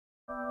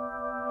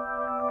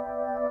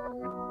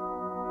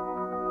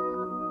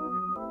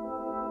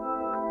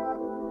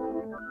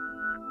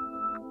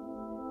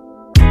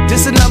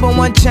the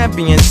 #1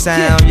 champion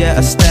sound. Yeah,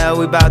 Estelle,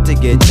 we about to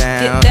get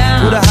down.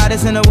 Who the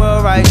hottest in the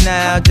world right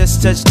now?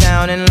 Just touched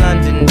down in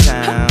London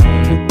town.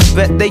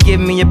 Bet they give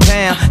me a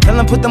pound. Tell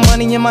them put the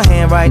money in my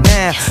hand right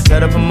now.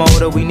 Set up a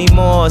motor, we need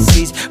more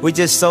seats. We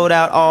just sold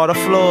out all the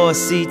floor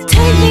seats.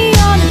 Take me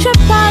on a trip,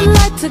 I'd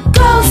like to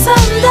go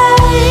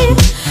someday.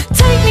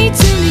 Take me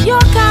to New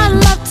York, I'd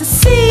love to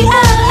see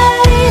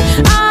LA.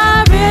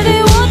 I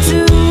really want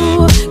to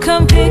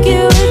come pick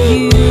it with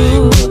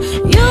you.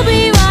 You'll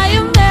be my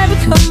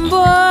American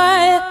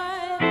boy.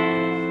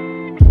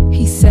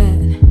 He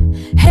said,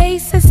 hey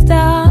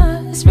sister,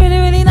 it's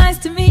really nice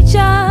to meet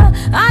ya.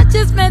 I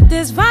just met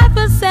this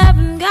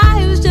 5'7"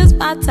 guy who's just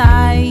my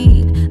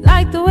type.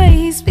 Like the way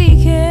he's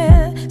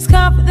speaking, his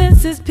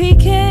confidence is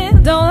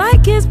peaking. Don't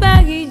like his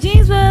baggy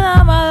jeans, but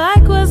I'ma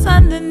like what's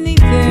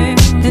underneath it.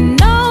 And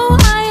no,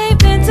 I ain't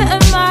been to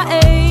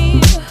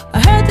MIA. I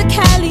heard the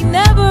Cali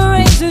never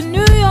rains and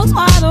New York's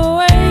wide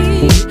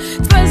awake.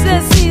 First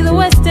let's see the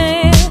West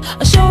End,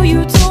 I'll show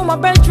you to my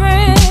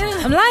bedroom.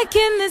 I'm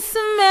liking this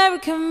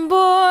American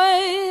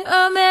boy,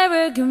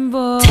 American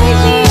boy. Take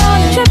me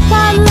on a trip,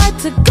 I'd like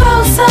to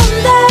go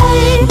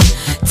someday.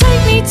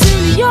 Take me to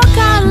New York,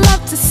 I'd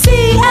love to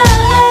see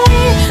LA.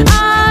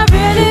 I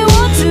really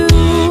want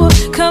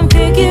to come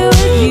pick it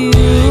with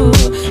you.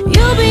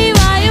 You'll be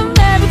my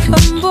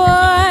American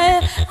boy,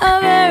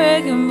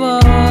 American boy.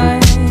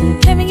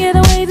 Can we get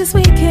away this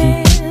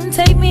weekend?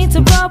 Take me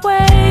to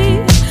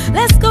Broadway.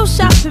 Let's go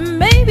shopping,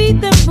 maybe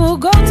then we'll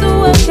go to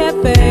a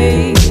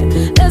cafe.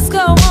 Let's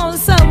go on the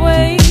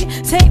subway,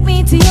 take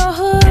me to your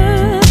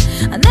hood.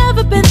 I've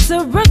never been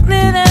to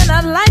Brooklyn and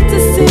I'd like to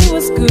see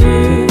what's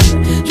good.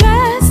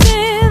 Dressed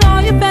in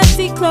all your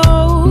fancy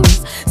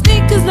clothes,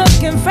 sneakers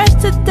looking fresh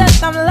to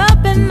death. I'm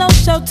loving no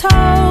show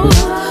toes.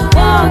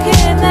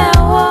 Walking that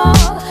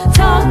walk,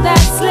 talk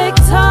that slick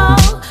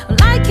talk. I'm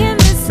liking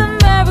this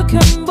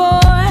American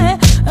boy,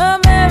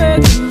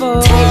 American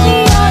boy. Take me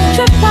on a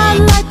trip, I'd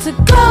like to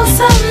go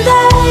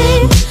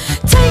someday.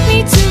 Take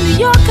me to New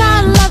York,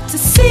 I'd love to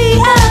see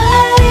LA.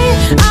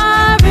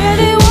 I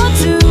really want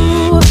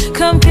to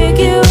come pick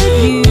it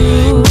with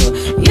you.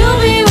 You'll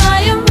be my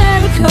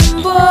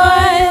American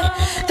boy.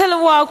 Tell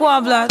him walk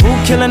one block. Who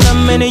killing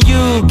them in the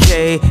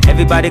UK?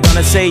 Everybody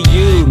gonna say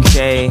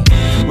UK.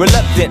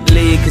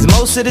 Reluctantly, cause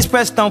most of this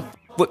press don't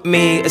with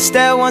me.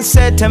 Estelle once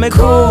said, tell me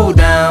cool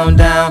down,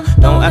 down.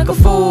 Don't act a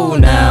fool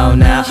now,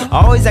 now.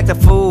 Always act a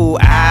fool,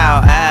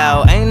 ow,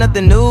 ow. Ain't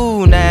nothing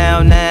new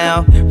now,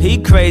 now. He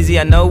crazy,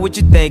 I know what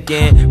you're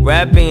thinking.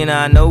 Rapping,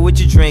 I know what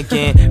you're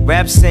drinking.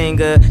 Rap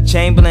singer,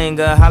 chain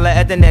blinger. Holla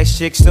at the next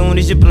chick soon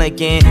as you're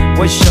blinking.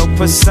 What's your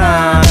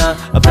persona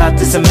about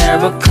this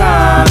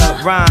Americana?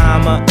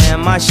 Rhymer,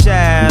 am I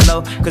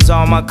shallow? Cause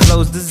all my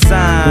clothes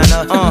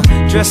designer.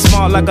 Dress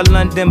smart like a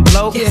London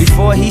bloke.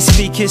 Before he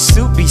speak, his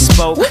suit be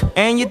spoke.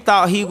 And you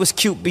thought he was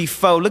cute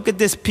before. Look at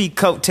this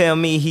peacoat, tell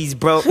me he's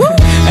broke.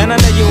 And I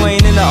know you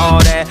ain't into all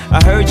that.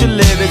 I heard your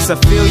lyrics, I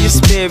feel your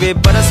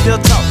spirit, but I still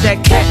talk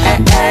that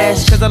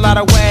cash. Cause a lot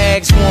of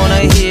wags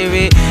wanna hear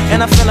it.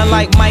 And I'm feeling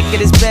like Mike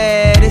at his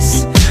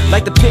baddest,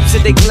 like the Pips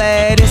at they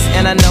gladdest.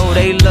 And I know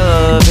they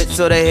love it,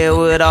 so they hell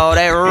with all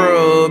that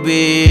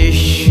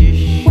rubbish.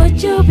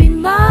 Would you be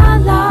my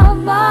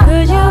lover?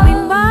 Could you be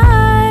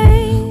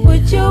mine?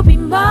 Would you be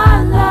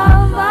my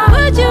lover?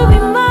 Would you be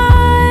mine?